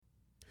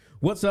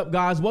What's up,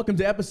 guys? Welcome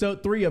to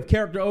episode 3 of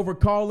Character Over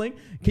Calling.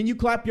 Can you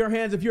clap your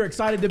hands if you're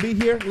excited to be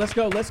here? Let's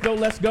go.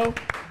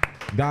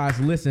 Guys,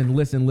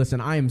 listen.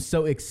 I am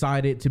so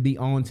excited to be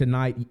on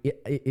tonight.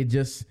 It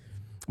just,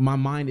 my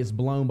mind is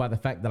blown by the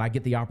fact that I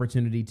get the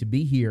opportunity to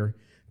be here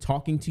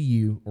talking to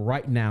you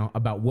right now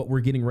about what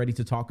we're getting ready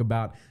to talk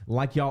about.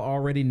 Like y'all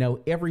already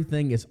know,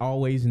 everything is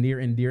always near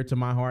and dear to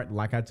my heart.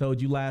 Like I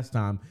told you last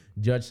time,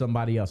 judge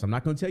somebody else. I'm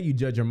not going to tell you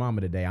judge your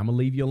mama today. I'm going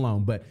to leave you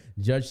alone, but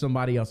judge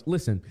somebody else.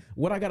 Listen,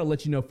 what I got to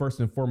let you know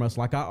first and foremost,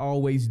 like I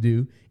always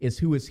do, is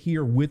who is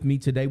here with me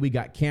today. We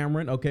got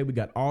Cameron, okay? We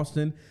got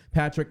Austin,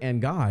 Patrick,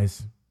 and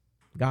guys,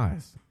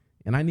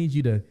 and I need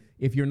you to,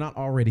 if you're not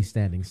already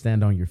standing,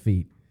 stand on your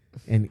feet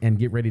and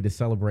get ready to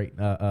celebrate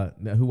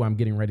who I'm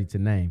getting ready to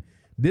name.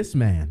 This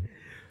man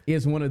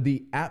is one of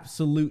the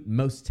absolute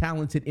most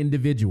talented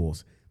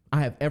individuals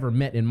I have ever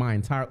met in my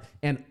entire,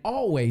 and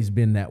always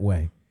been that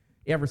way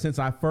ever since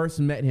I first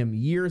met him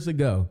years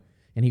ago.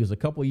 And he was a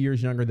couple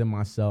years younger than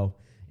myself,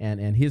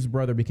 and his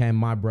brother became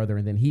my brother,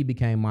 and then he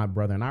became my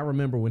brother. And I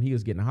remember when he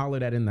was getting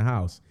hollered at in the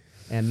house.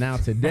 And now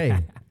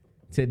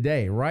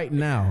today, right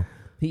now,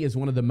 he is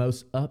one of the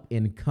most up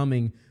and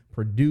coming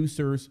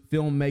producers,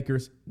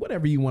 filmmakers,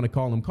 whatever you want to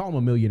call him. Call him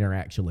a millionaire,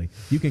 actually.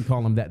 You can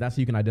call him that. That's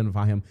how you can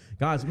identify him.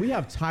 Guys, we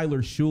have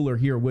Tyler Schuler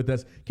here with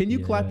us. Can you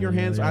clap your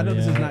hands? I know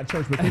this is not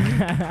church, but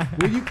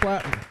will you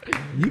clap?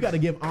 You got to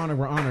give honor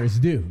where honor is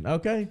due,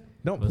 okay?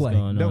 Don't play.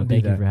 Don't do that.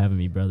 Thank you for having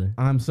me, brother.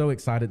 I'm so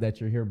excited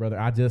that you're here, brother.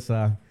 I just,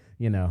 I'm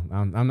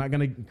not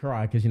going to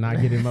cry because, I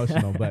get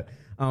emotional. But,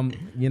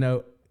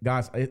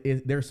 guys,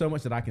 there's so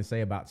much that I can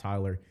say about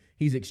Tyler.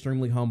 He's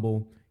extremely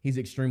humble. He's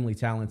extremely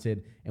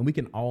talented, and we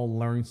can all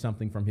learn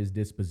something from his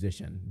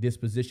disposition.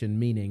 Disposition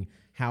meaning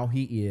how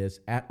he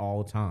is at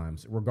all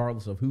times,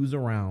 regardless of who's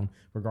around,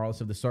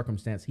 regardless of the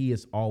circumstance. He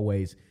is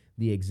always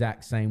the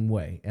exact same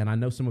way. And I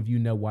know some of you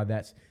know why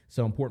that's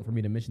so important for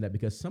me to mention that,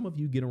 because some of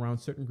you get around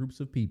certain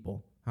groups of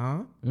people.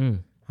 You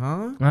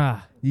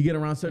get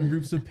around certain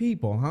groups of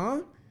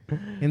people,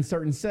 in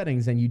certain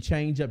settings, and you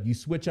change up, you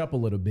switch up a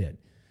little bit.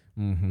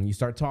 You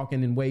start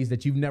talking in ways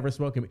that you've never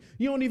spoken.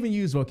 You don't even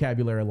use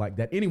vocabulary like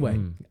that. Anyway,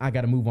 I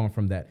got to move on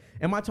from that.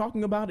 Am I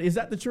talking about, is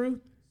that the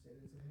truth?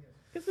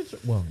 Is it true?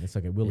 Well, it's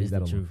okay. We'll leave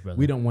that alone.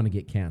 We don't want to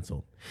get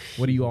canceled.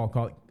 What do you all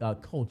call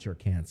it? Culture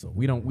cancel.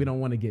 We don't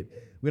want to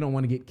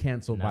get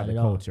canceled by the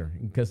culture,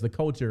 because the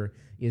culture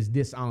is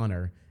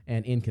dishonor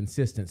and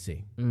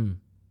inconsistency.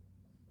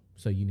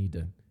 So you need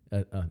to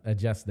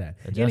adjust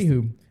that.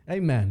 Anywho,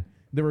 amen.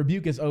 The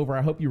rebuke is over.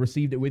 I hope you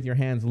received it with your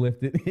hands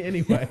lifted.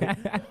 Anyway,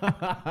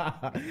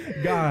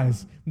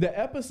 guys, the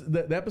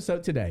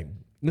episode today,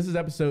 this is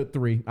episode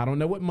 3. I don't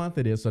know what month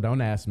it is, so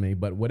don't ask me.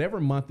 But whatever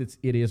month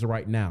it is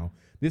right now,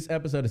 this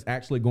episode is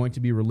actually going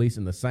to be released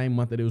in the same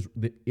month that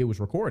it was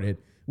recorded,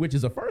 which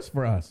is a first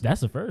for us.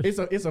 That's a first.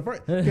 It's a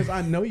first, because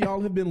I know y'all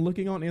have been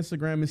looking on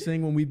Instagram and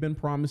seeing when we've been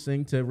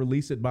promising to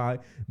release it by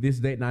this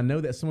date. And I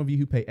know that some of you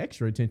who pay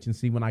extra attention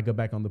see when I go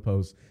back on the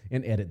post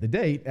and edit the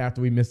date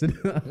after we missed it.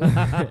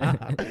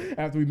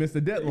 After we missed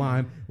the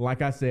deadline,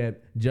 like I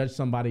said, judge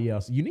somebody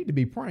else. You need to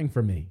be praying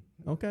for me,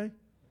 okay?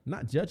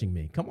 Not judging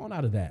me. Come on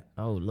out of that.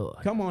 Oh, Lord.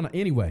 Come on.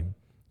 Anyway,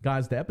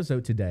 guys, the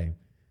episode today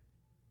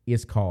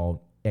is called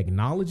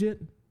Acknowledge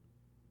It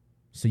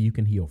So You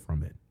Can Heal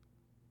From It.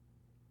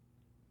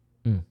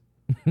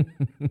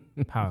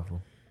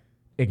 Powerful.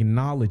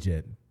 Acknowledge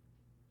it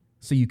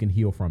so you can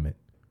heal from it.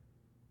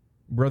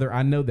 Brother,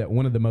 I know that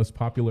one of the most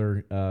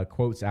popular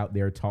quotes out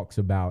there talks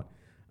about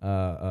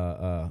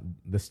the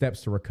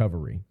steps to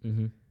recovery.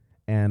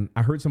 And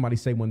I heard somebody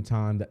say one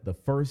time that the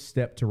first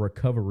step to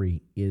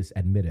recovery is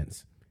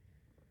admittance.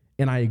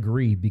 And I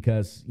agree,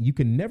 because you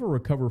can never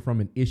recover from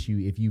an issue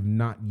if you've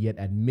not yet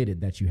admitted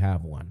that you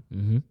have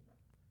one.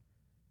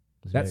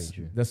 That's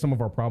some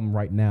of our problem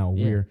right now.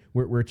 Yeah.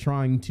 We're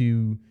trying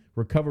to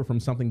recover from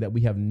something that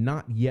we have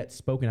not yet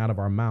spoken out of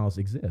our mouths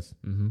exists.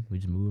 We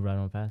just move right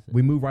on past it.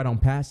 We move right on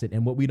past it.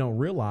 And what we don't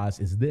realize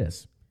is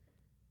this: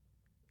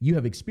 you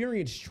have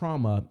experienced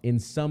trauma in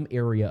some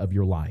area of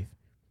your life.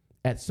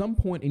 At some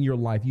point in your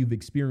life, you've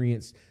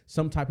experienced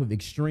some type of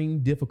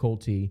extreme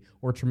difficulty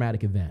or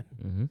traumatic event.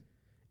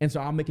 And so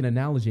I'll make an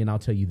analogy and I'll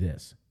tell you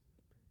this.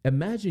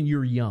 Imagine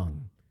you're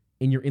young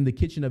and you're in the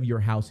kitchen of your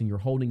house and you're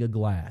holding a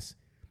glass,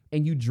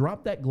 and you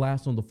drop that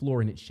glass on the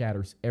floor and it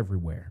shatters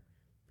everywhere.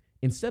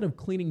 Instead of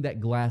cleaning that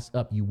glass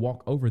up, you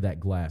walk over that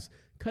glass,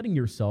 cutting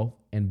yourself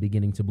and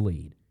beginning to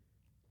bleed.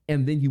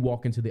 And then you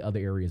walk into the other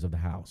areas of the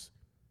house.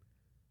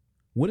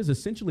 What is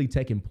essentially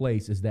taking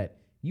place is that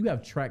you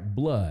have tracked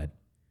blood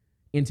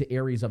into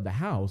areas of the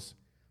house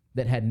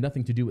that had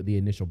nothing to do with the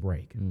initial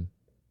break.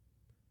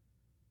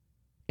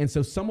 And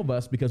so some of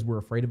us, because we're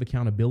afraid of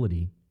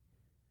accountability,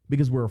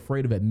 because we're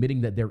afraid of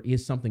admitting that there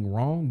is something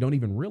wrong, don't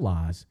even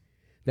realize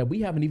that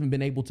we haven't even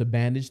been able to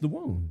bandage the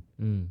wound.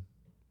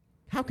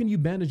 How can you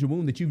bandage a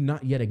wound that you've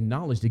not yet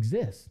acknowledged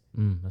exists?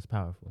 That's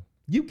powerful.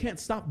 You can't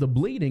stop the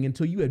bleeding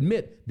until you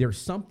admit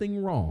there's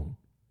something wrong.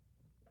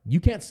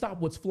 You can't stop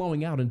what's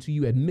flowing out until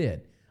you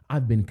admit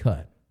I've been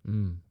cut.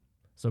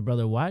 So,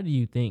 brother, why do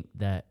you think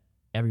that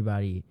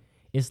everybody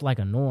it's like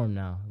a norm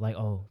now. Like,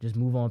 oh, just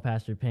move on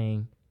past your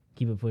pain,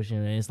 keep it pushing.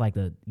 And it's like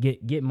the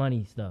get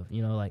money stuff,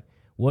 you know, like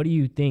what do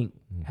you think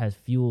has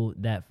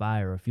fueled that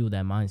fire or fueled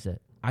that mindset?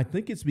 I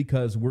think it's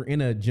because we're in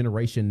a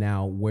generation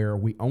now where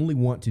we only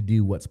want to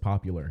do what's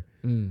popular.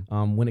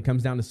 When it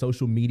comes down to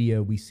social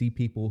media, we see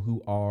people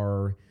who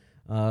are,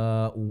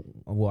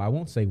 well, I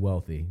won't say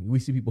wealthy. We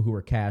see people who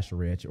are cash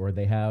rich, or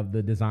they have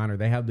the designer,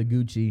 they have the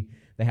Gucci,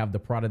 they have the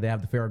Prada, they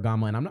have the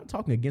Ferragamo. And I'm not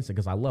talking against it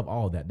because I love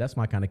all of that. That's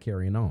my kind of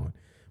carrying on.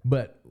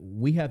 But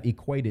we have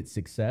equated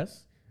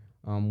success.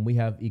 We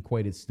have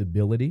equated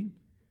stability.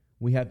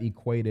 We have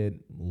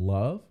equated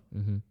love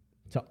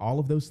to all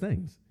of those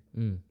things.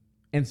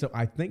 And so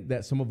I think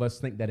that some of us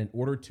think that in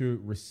order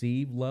to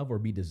receive love or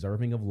be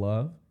deserving of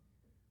love,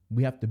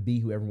 we have to be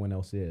who everyone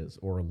else is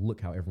or look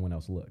how everyone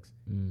else looks.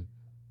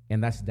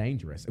 And that's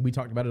dangerous. And we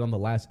talked about it on the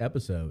last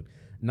episode.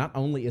 Not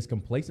only is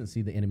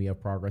complacency the enemy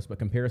of progress, but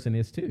comparison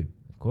is too.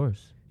 Of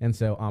course. And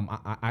so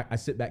I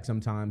sit back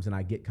sometimes and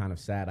I get kind of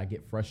sad. I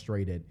get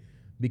frustrated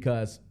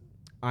because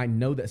I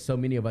know that so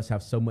many of us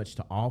have so much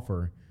to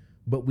offer,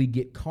 but we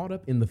get caught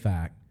up in the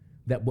fact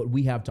that what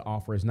we have to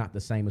offer is not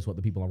the same as what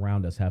the people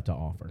around us have to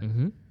offer.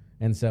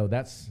 And so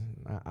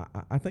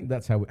I think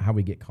that's how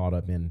we get caught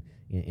up in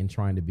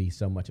trying to be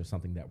so much of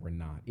something that we're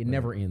not. It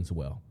never ends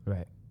well.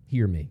 Right.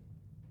 Hear me.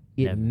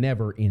 It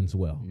never ends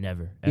well.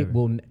 Never. Ever. It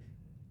will.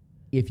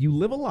 If you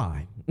live a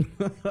lie,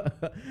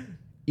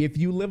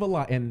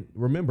 and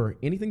remember,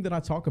 anything that I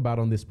talk about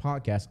on this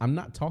podcast, I'm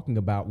not talking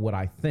about what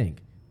I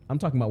think. I'm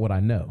talking about what I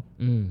know.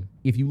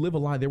 If you live a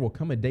lie, there will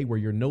come a day where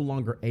you're no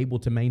longer able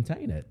to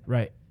maintain it.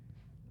 Right.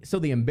 So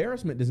the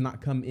embarrassment does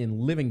not come in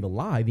living the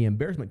lie. The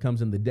embarrassment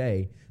comes in the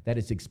day that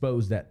it's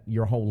exposed that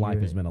your whole life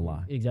has been a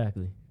lie.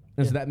 Exactly.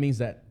 And so that means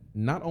that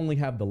not only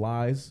have the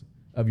lies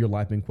of your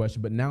life been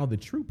questioned, but now the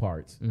true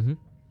parts,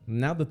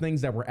 now the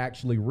things that were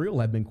actually real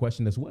have been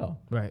questioned as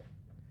well. Right.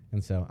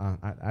 And so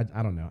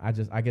I don't know.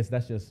 I guess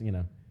that's just,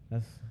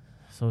 that's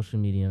social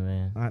media,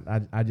 man.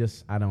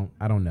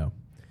 I don't know.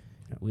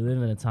 We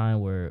live in a time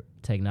where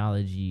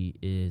technology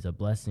is a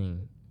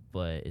blessing,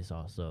 but it's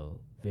also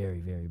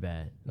very, very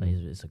bad. Like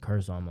it's a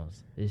curse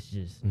almost. It's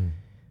just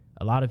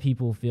a lot of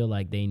people feel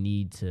like they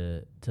need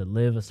to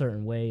live a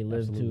certain way,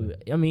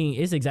 I mean,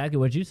 it's exactly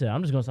what you said.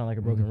 I'm just gonna sound like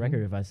a broken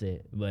record if I say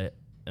it, but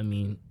I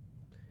mean,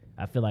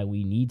 I feel like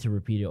we need to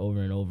repeat it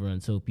over and over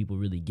until people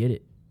really get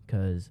it,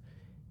 because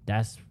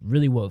that's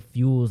really what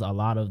fuels a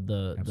lot of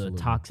the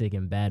toxic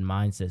and bad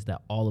mindsets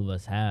that all of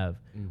us have.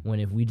 When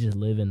if we just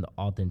live in the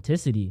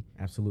authenticity,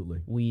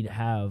 we'd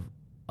have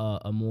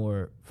a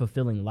more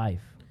fulfilling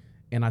life.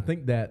 And I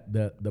think that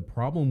the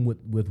problem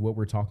with what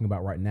we're talking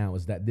about right now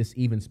is that this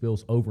even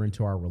spills over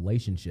into our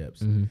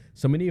relationships.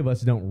 So many of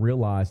us don't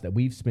realize that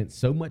we've spent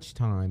so much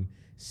time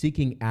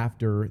seeking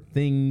after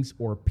things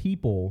or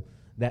people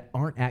that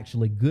aren't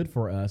actually good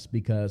for us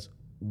because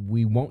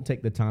we won't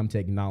take the time to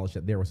acknowledge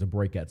that there was a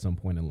break at some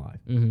point in life.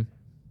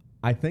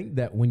 I think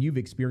that when you've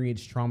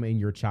experienced trauma in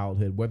your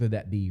childhood, whether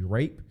that be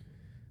rape,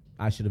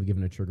 I should have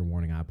given a trigger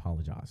warning, I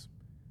apologize.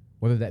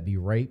 Whether that be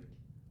rape,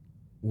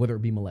 whether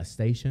it be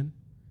molestation,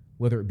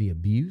 whether it be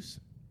abuse,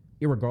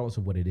 irregardless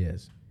of what it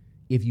is,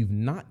 if you've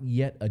not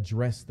yet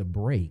addressed the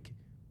break,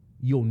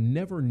 you'll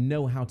never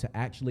know how to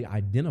actually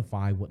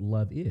identify what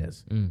love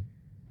is.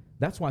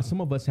 That's why some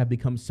of us have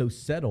become so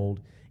settled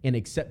in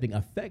accepting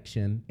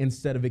affection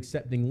instead of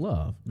accepting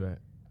love. Right.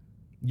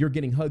 You're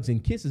getting hugs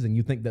and kisses and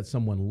you think that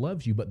someone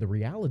loves you, but the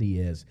reality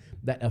is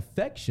that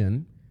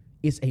affection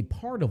is a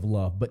part of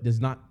love, but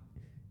does not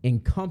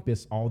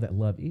encompass all that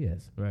love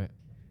is. Right.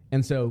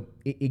 And so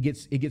it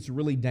gets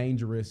really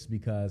dangerous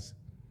because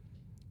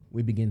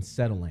we begin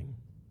settling.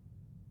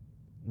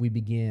 We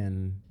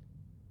begin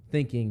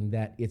thinking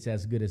that it's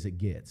as good as it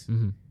gets,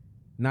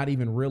 not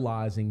even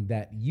realizing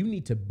that you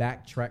need to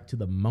backtrack to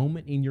the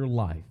moment in your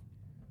life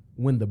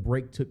when the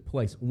break took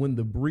place, when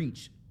the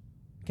breach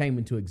came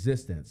into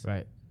existence,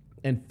 right,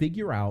 and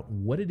figure out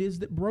what it is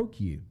that broke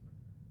you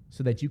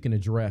so that you can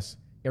address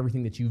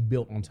everything that you've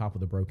built on top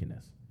of the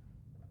brokenness.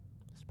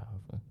 That's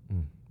powerful.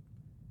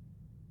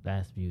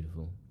 That's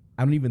beautiful.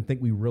 I don't even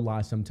think we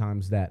realize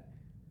sometimes that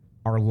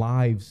our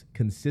lives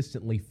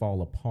consistently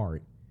fall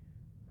apart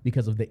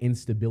because of the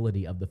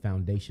instability of the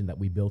foundation that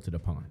we built it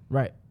upon.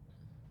 Right.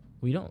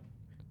 We don't.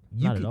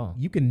 Not at all.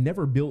 You can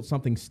never build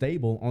something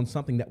stable on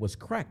something that was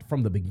cracked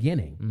from the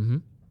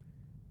beginning.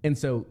 And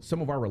so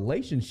some of our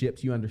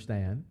relationships, you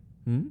understand,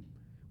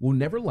 will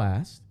never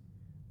last,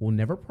 will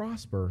never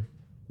prosper,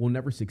 will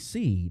never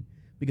succeed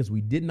because we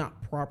did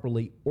not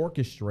properly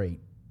orchestrate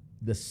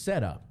the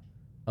setup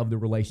of the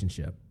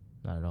relationship.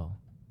 Not at all.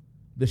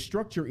 The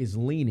structure is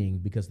leaning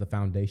because the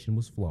foundation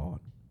was flawed.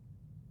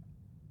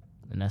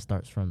 And that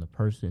starts from the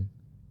person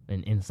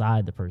and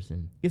inside the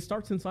person. It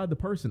starts inside the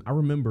person. I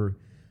remember,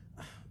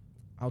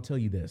 I'll tell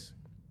you this.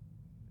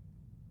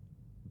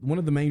 One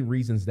of the main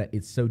reasons that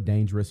it's so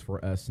dangerous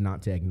for us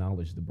not to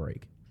acknowledge the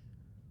break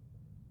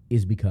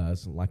is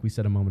because, like we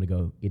said a moment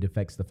ago, it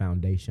affects the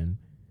foundation.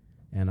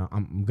 And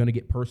I'm going to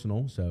get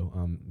personal,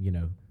 so,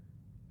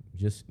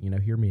 just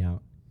hear me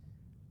out.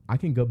 I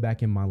can go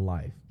back in my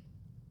life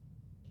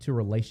to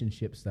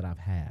relationships that I've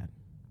had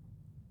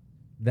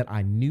that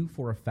I knew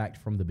for a fact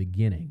from the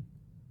beginning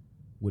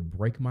would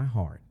break my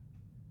heart.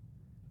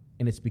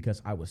 And it's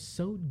because I was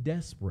so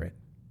desperate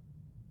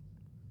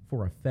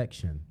for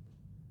affection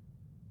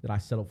that I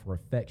settled for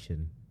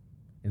affection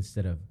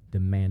instead of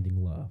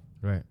demanding love.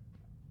 Right.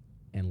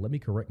 And let me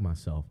correct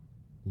myself.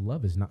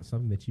 Love is not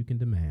something that you can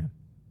demand.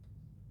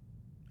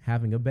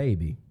 Having a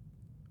baby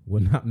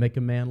will not make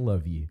a man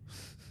love you.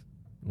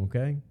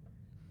 Okay?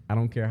 I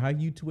don't care how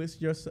you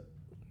twist yourself.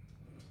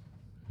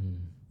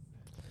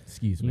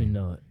 Excuse me. You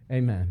know it.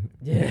 Amen.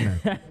 Yeah.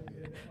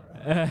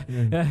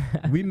 Amen.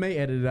 We may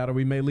edit it out or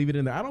we may leave it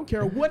in there. I don't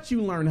care what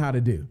you learn how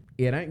to do.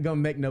 It ain't going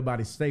to make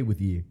nobody stay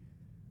with you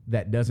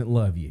that doesn't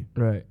love you.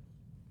 Right.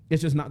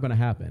 It's just not going to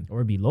happen.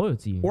 Or be loyal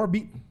to you. Or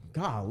be,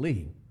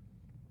 golly.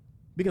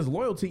 Because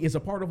loyalty is a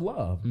part of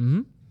love.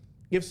 Mm-hmm.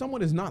 If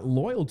someone is not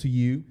loyal to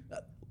you,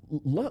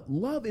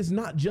 love is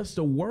not just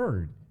a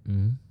word.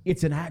 Mm-hmm.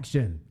 It's an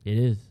action. It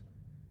is.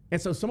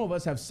 And so some of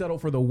us have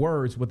settled for the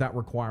words without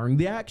requiring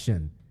the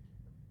action.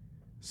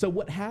 So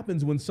what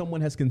happens when someone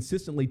has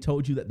consistently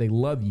told you that they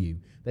love you?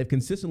 They've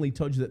consistently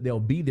told you that they'll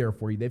be there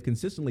for you. They've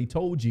consistently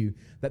told you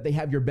that they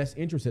have your best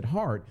interest at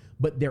heart,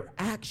 but their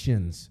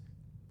actions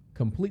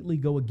completely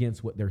go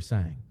against what they're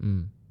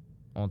saying.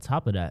 On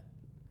top of that,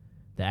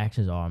 the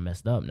actions are all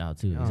messed up now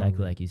too.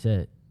 Exactly like you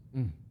said.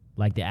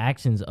 Like the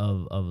actions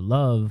of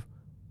love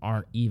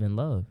aren't even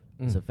love.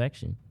 It's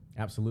affection.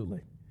 Absolutely.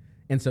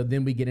 And so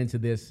then we get into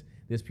this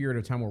period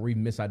of time where we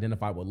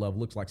misidentified what love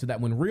looks like, so that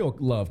when real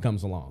love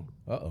comes along,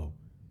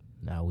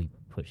 Now we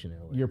pushing it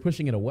away. you're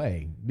pushing it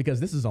away because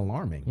this is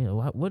alarming. You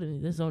know, what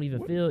this don't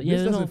even feel. This Yeah,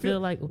 this doesn't don't feel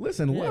like.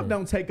 Listen, yeah. love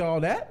don't take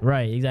all that.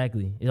 Right,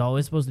 exactly.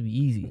 It's supposed to be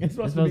easy. It's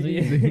supposed to be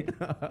easy.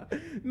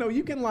 No,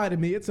 you can lie to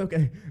me. It's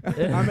okay.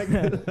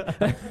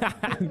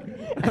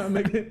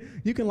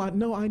 You can lie.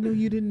 No, I know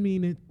you didn't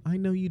mean it. I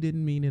know you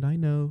didn't mean it. I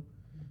know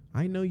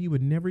you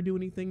would never do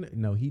anything.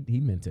 No, he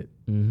meant it,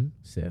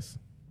 sis.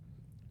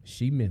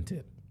 She meant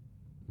it,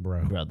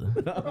 brother.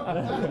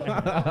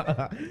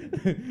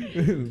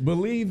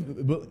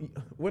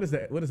 What is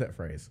that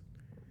phrase?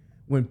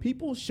 When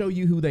people show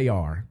you who they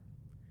are,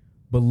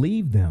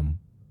 believe them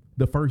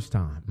the first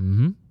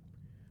time.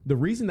 The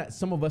reason that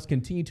some of us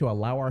continue to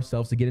allow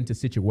ourselves to get into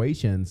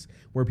situations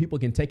where people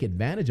can take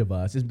advantage of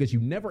us is because you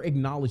never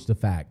acknowledge the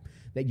fact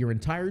that your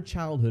entire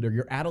childhood or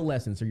your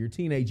adolescence or your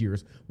teenage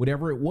years,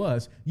 whatever it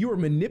was, you were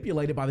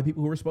manipulated by the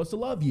people who were supposed to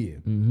love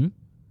you.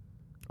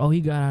 Oh,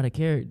 he got out of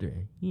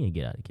character. He didn't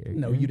get out of character.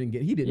 No, you didn't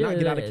get. He did not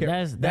get out of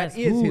character. That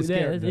is his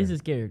character. That is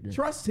his character.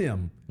 Trust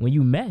him. When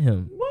you met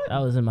him, What? that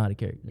was him out of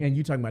character. And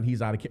you talking about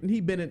he's out of character?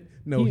 He's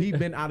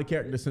been out of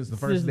character since the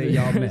first day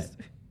y'all met.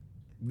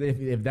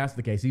 If that's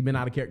the case, he's been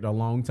out of character a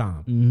long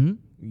time.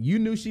 You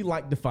knew she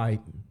liked to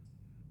fight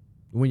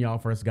when y'all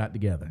first got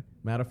together.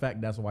 Matter of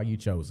fact, that's why you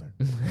chose her.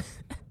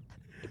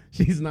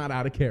 She's not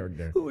out of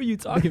character. Who are you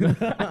talking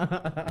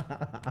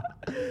about?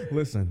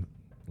 Listen,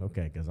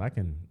 okay, because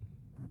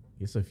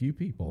it's a few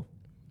people.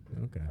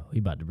 Okay. Oh, he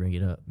about to bring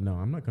it up. No,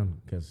 I'm not going to,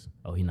 because.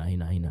 Oh, he not.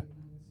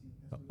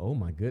 Oh,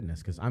 my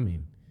goodness, because I'm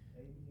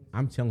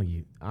telling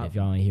you. If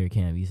y'all ain't hear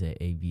Cam, he said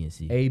A, B, and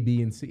C. A,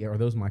 B, and C. Are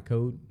those my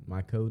code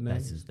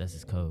names? That's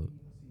his code.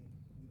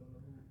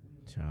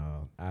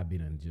 Child, I be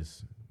done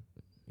just,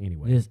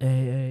 anyway. Just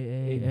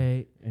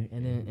A,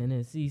 and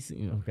then C.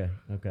 Okay.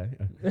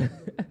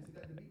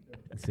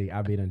 See,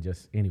 I be done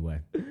just, anyway.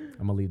 I'm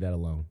going to leave that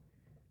alone.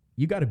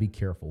 You got to be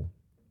careful.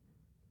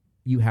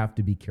 You have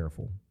to be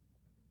careful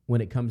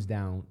when it comes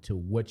down to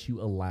what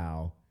you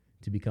allow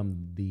to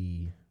become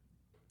the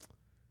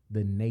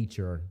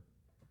nature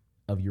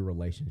of your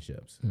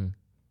relationships.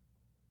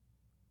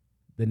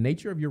 The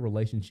nature of your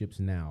relationships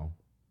now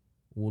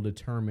will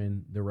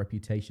determine the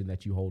reputation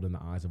that you hold in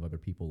the eyes of other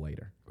people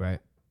later. Right.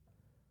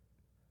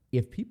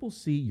 If people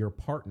see your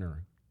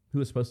partner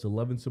who is supposed to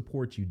love and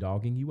support you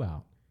dogging you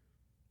out,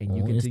 and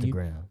you on continue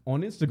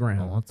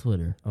Instagram, on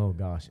Twitter. Oh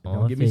gosh, on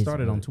don't get me Facebook.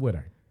 started on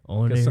Twitter.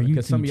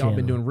 Because Some of y'all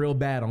been doing real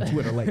bad on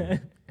Twitter lately.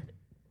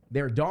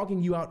 They're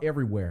dogging you out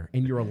everywhere,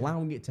 and you're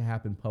allowing it to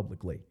happen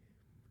publicly.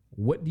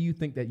 What do you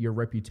think that your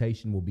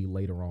reputation will be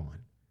later on?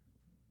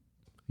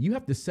 You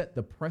have to set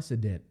the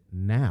precedent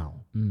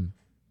now.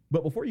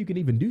 But before you can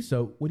even do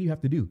so, what do you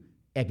have to do?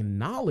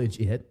 Acknowledge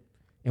it.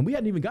 And we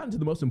hadn't even gotten to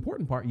the most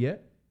important part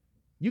yet.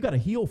 You got to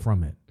heal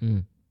from it.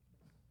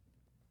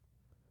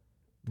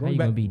 How you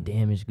gonna be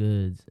damaged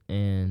goods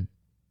and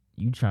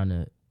you trying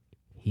to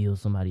heal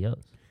somebody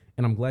else?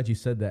 And I'm glad you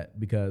said that,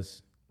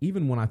 because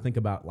even when I think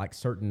about like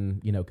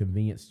certain,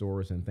 convenience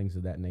stores and things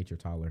of that nature,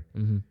 Tyler,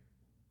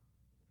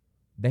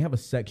 they have a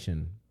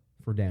section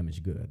for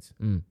damaged goods.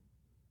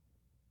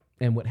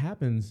 And what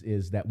happens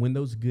is that when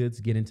those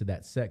goods get into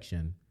that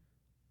section,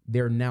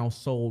 they're now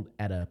sold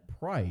at a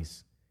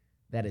price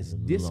that is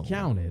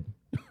discounted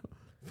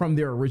from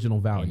their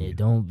original value. And it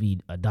don't be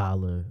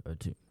 $1 or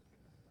 $2.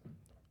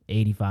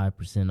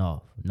 85%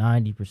 off,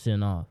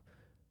 90% off,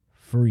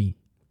 free.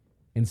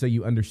 And so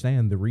you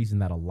understand the reason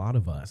that a lot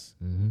of us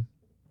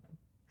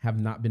have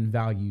not been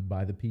valued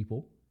by the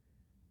people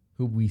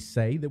who we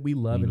say that we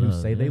love We and who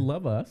love, say they yeah.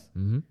 love us,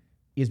 Mm-hmm.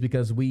 is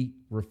because we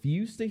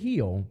refuse to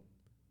heal,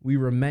 we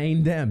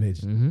remain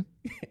damaged, Mm-hmm.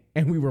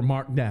 and we were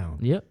marked down.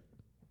 Yep.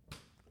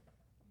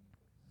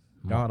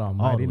 God All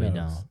Almighty the way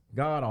knows. down.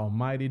 God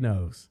Almighty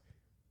knows.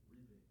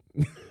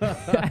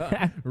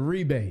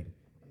 Rebate.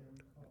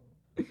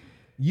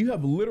 You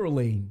have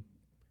literally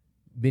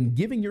been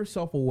giving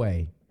yourself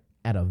away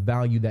at a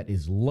value that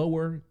is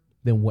lower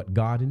than what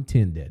God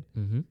intended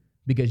Mm-hmm.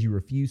 because you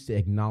refuse to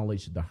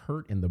acknowledge the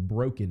hurt and the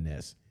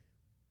brokenness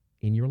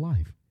in your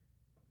life.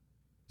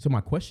 So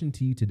my question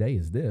to you today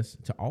is this,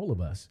 to all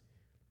of us: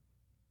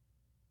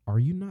 are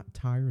you not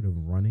tired of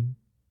running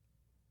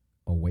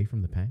away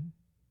from the pain?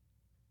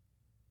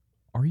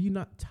 Are you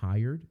not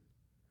tired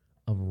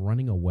of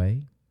running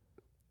away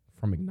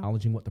from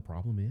acknowledging what the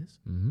problem is?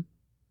 Mm-hmm.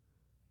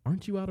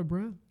 Aren't you out of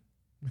breath?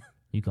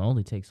 You can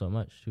only take so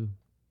much too.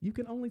 You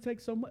can only take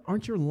so much.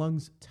 Aren't your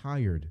lungs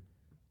tired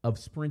of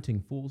sprinting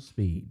full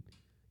speed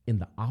in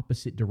the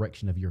opposite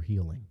direction of your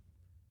healing?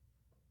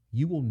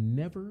 You will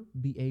never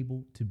be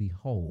able to be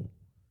whole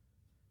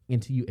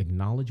until you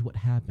acknowledge what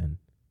happened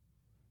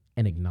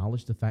and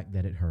acknowledge the fact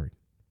that it hurt.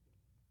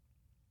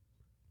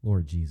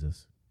 Lord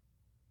Jesus,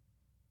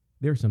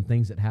 there are some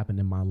things that happened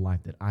in my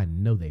life that I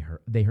know they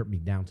hurt. They hurt me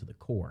down to the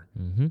core.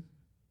 Mm-hmm.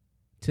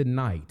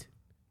 Tonight,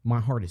 my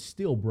heart is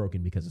still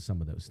broken because of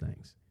some of those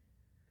things.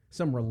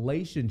 Some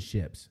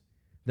relationships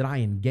that I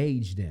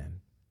engaged in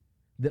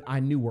that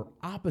I knew were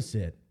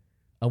opposite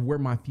of where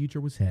my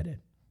future was headed,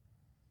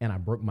 and I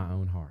broke my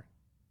own heart.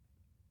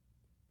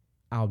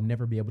 I'll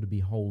never be able to be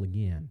whole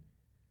again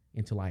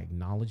until I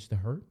acknowledge the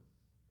hurt,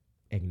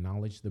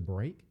 acknowledge the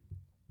break,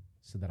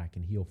 so that I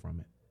can heal from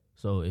it.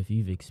 So if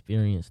you've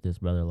experienced this,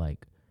 brother,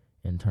 like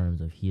in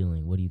terms of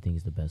healing, what do you think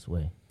is the best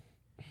way?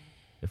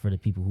 For the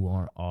people who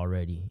aren't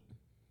already,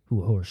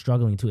 who are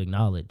struggling to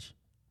acknowledge.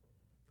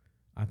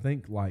 I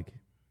think, like,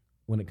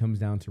 when it comes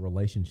down to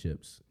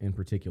relationships in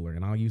particular,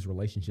 and I'll use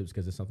relationships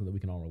because it's something that we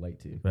can all relate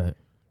to. Right.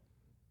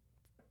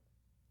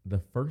 The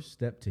first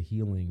step to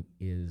healing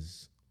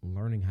is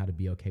learning how to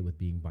be okay with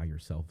being by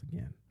yourself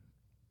again.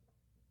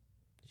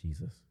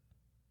 Jesus.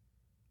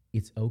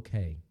 It's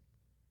okay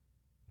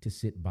to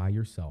sit by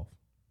yourself,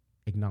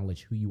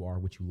 acknowledge who you are,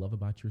 what you love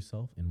about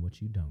yourself, and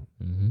what you don't.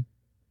 Mm-hmm.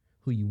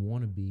 Who you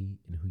want to be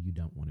and who you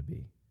don't want to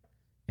be.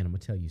 And I'm going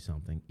to tell you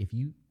something. If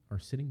you are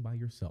sitting by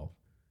yourself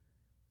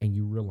and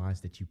you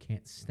realize that you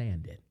can't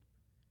stand it,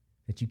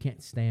 that you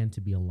can't stand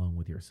to be alone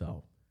with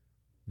yourself,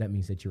 that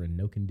means that you're in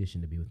no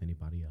condition to be with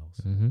anybody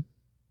else. Mm-hmm.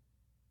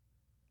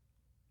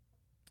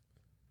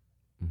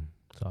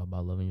 It's all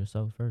about loving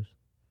yourself first.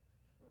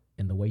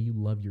 And the way you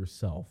love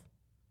yourself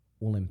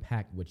will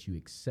impact what you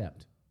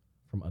accept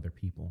from other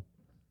people.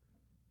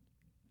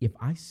 If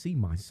I see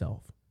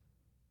myself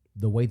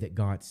the way that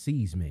God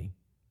sees me,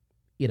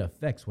 it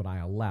affects what I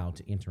allow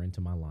to enter into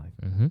my life.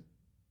 Mm-hmm.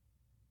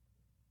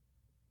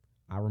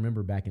 I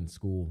remember back in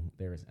school,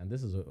 and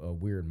this is a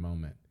weird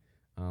moment.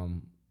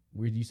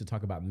 We used to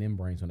talk about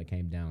membranes when it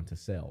came down to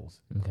cells.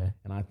 Okay.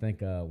 And I think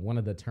one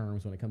of the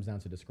terms when it comes down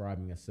to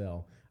describing a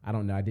cell, I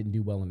don't know, I didn't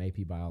do well in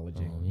AP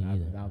biology. Oh, me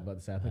either. I was about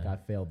to say, I think I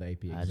failed the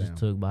AP exam. I just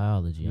took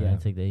biology. I Yeah.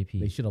 didn't take the AP.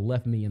 They should have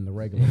left me in the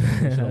regular.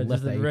 They should have left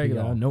Just the AP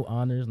regular. off. No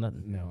honors,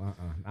 nothing. No,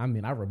 I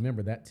mean, I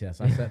remember that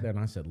test. I sat there and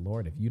I said,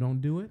 Lord, if you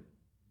don't do it,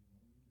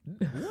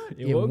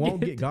 it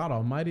won't get God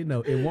Almighty.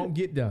 No, it won't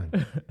get done.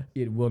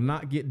 It will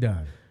not get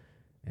done.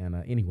 And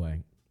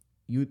anyway,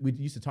 we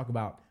used to talk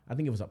about, I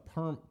think it was a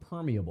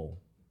permeable,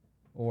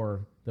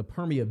 or the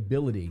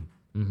permeability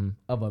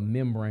of a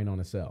membrane on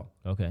a cell.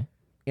 Okay.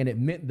 And it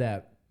meant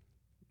that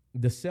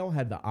the cell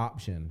had the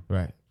option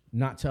Right.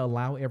 not to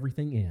allow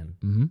everything in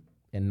Mm-hmm.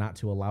 and not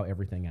to allow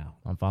everything out.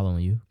 I'm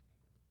following you.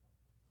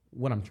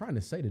 What I'm trying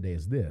to say today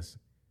is this.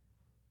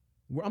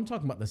 I'm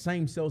talking about the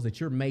same cells that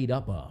you're made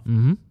up of.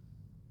 Mm-hmm.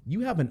 You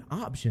have an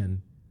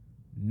option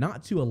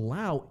not to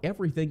allow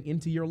everything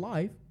into your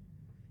life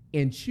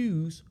and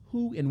choose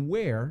who and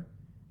where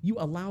you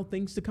allow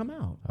things to come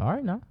out. All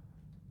right, now.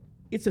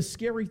 It's a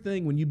scary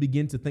thing when you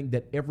begin to think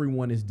that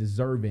everyone is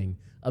deserving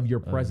of your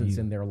presence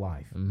in their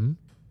life. Mm-hmm.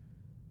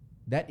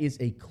 That is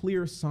a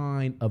clear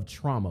sign of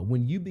trauma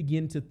when you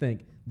begin to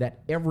think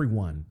that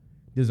everyone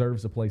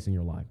deserves a place in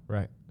your life.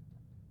 Right.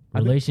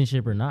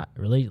 Relationship or not,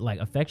 like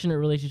affectionate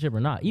relationship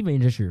or not,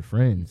 even just your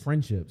friends.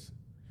 Friendships.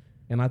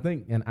 And I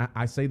think, and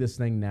I say this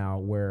thing now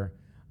where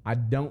I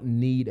don't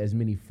need as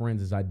many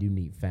friends as I do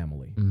need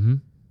family. Mm-hmm.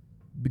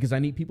 Because I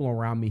need people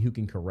around me who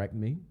can correct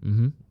me.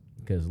 Mm-hmm.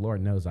 Because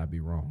Lord knows I'd be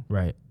wrong.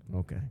 Right.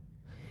 Okay.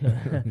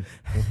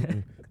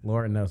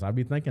 Lord knows. I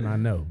be thinking I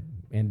know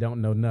and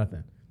don't know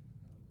nothing.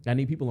 I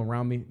need people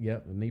around me.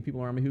 Yep. I need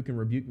people around me who can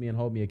rebuke me and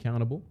hold me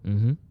accountable.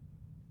 Mm-hmm.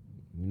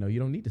 You know, you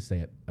don't need to stay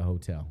at a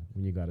hotel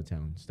when you go out of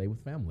town. Stay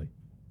with family.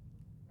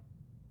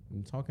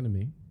 You're talking to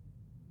me.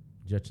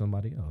 Judge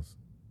somebody else.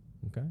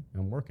 Okay?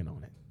 I'm working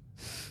on it.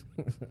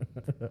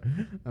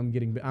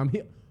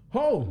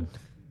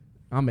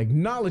 I'm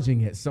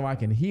acknowledging it so I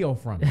can heal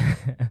from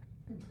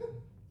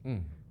it.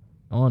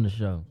 On the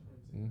show.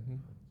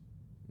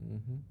 Mm-hmm.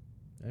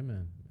 Mm-hmm.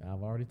 Amen.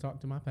 I've already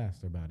talked to my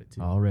pastor about it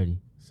too. Already.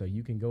 So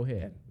you can go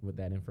ahead with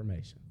that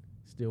information.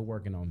 Still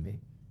working on me.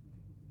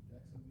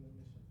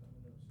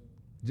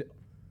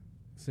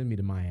 Send me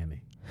to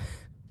Miami.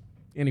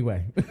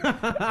 Anyway.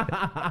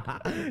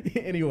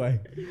 Anyway.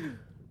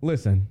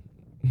 Listen.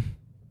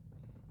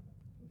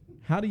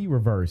 How do you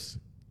reverse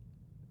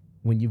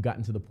when you've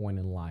gotten to the point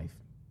in life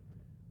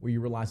where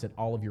you realize that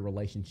all of your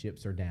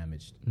relationships are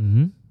damaged,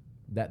 Mm-hmm.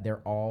 that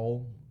they're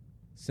all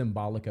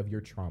symbolic of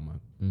your trauma?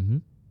 Mm-hmm.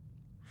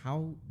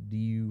 How do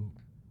you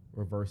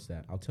reverse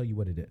that? I'll tell you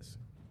what it is.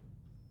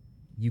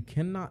 You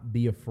cannot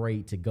be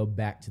afraid to go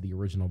back to the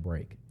original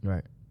break.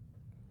 Right.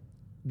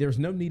 There's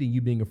no need in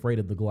you being afraid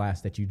of the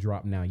glass that you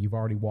drop now. You've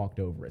already walked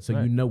over it, so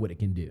Right. you know what it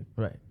can do.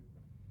 Right.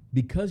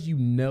 Because you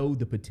know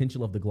the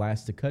potential of the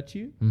glass to cut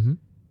you, Mm-hmm.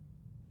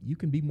 you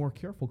can be more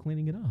careful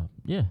cleaning it up.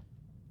 Yeah.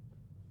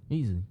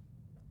 Easily.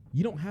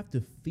 You don't have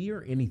to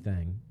fear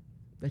anything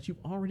that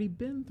you've already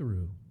been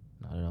through.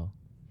 Not at all.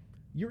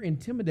 You're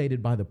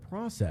intimidated by the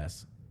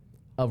process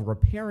of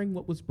repairing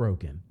what was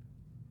broken,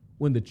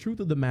 when the truth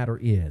of the matter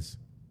is,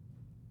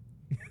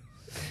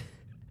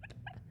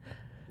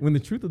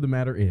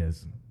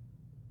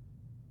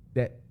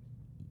 that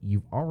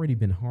you've already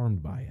been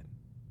harmed by it.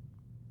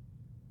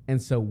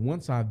 And so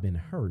once I've been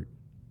hurt,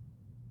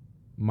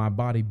 my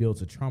body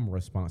builds a trauma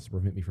response to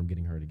prevent me from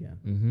getting hurt again.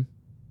 Mm-hmm.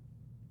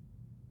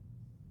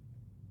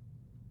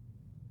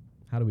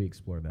 How do we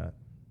explore that?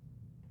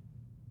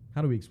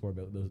 How do we explore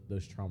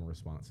those trauma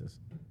responses?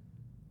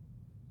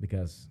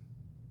 Because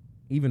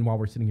even while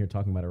we're sitting here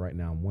talking about it right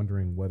now, I'm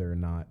wondering whether or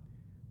not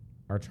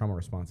our trauma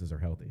responses are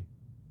healthy.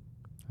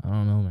 I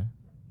don't know, man.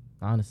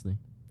 Honestly.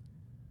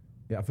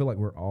 Yeah, I feel like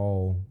we're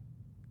all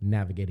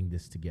navigating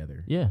this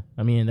together. Yeah.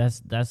 I mean,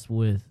 that's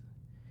with,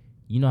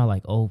 you know how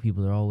like old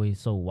people are always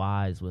so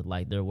wise with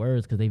like their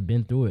words because they've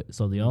been through it.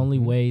 So the only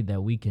way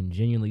that we can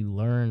genuinely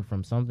learn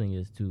from something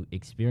is to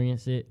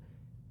experience it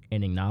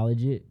and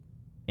acknowledge it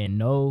and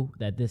know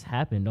that this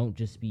happened. Don't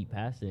just speed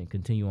past it and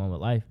continue on with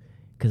life,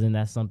 because then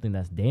that's something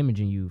that's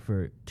damaging you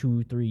for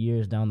 2-3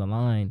 years down the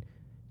line,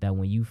 that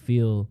when you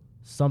feel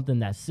something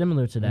that's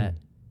similar to that,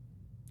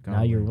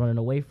 now you're running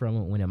away from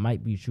it when it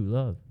might be true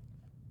love.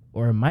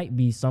 Or it might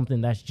be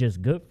something that's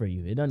just good for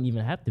you. It doesn't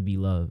even have to be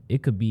love.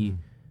 It could be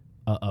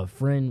a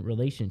friend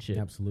relationship.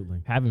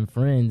 Absolutely. Having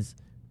friends,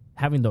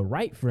 having the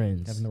right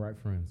friends. Having the right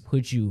friends.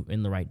 Put you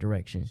in the right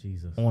direction.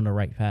 Jesus. On the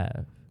right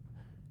path.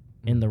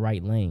 In the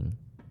right lane.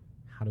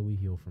 How do we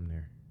heal from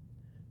there?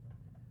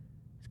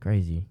 It's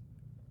crazy.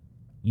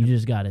 You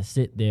just got to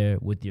sit there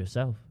with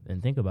yourself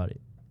and think about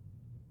it.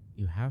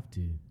 You have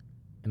to.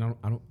 And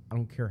I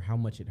don't care how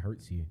much it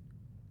hurts you.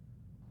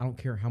 I don't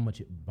care how much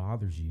it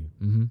bothers you.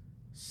 Mm-hmm.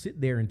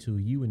 Sit there until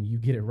you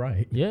get it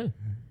right. Yeah.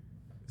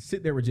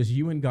 Sit there with just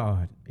you and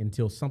God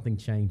until something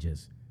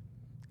changes,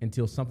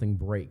 until something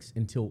breaks,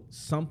 until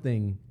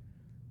something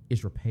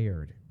is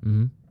repaired.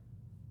 Mm-hmm.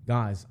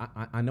 Guys,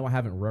 I know I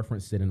haven't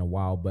referenced it in a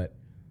while, but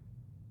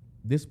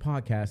this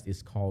podcast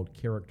is called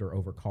Character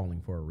Over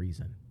Calling for a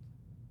reason.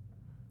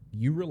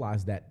 You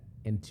realize that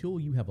until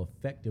you have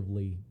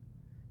effectively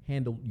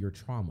handled your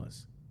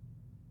traumas,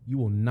 you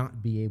will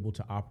not be able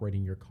to operate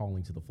in your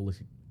calling to the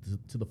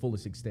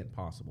fullest extent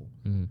possible.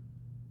 Mm-hmm.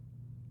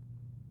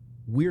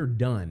 We're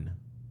done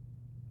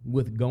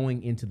with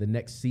going into the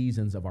next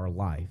seasons of our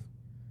life,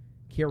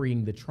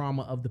 carrying the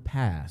trauma of the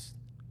past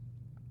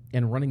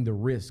and running the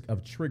risk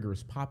of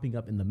triggers popping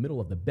up in the middle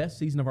of the best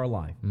season of our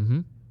life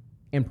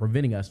and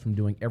preventing us from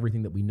doing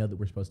everything that we know that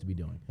we're supposed to be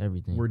doing.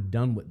 Everything. We're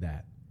done with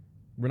that.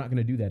 We're not going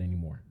to do that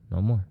anymore.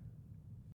 No more.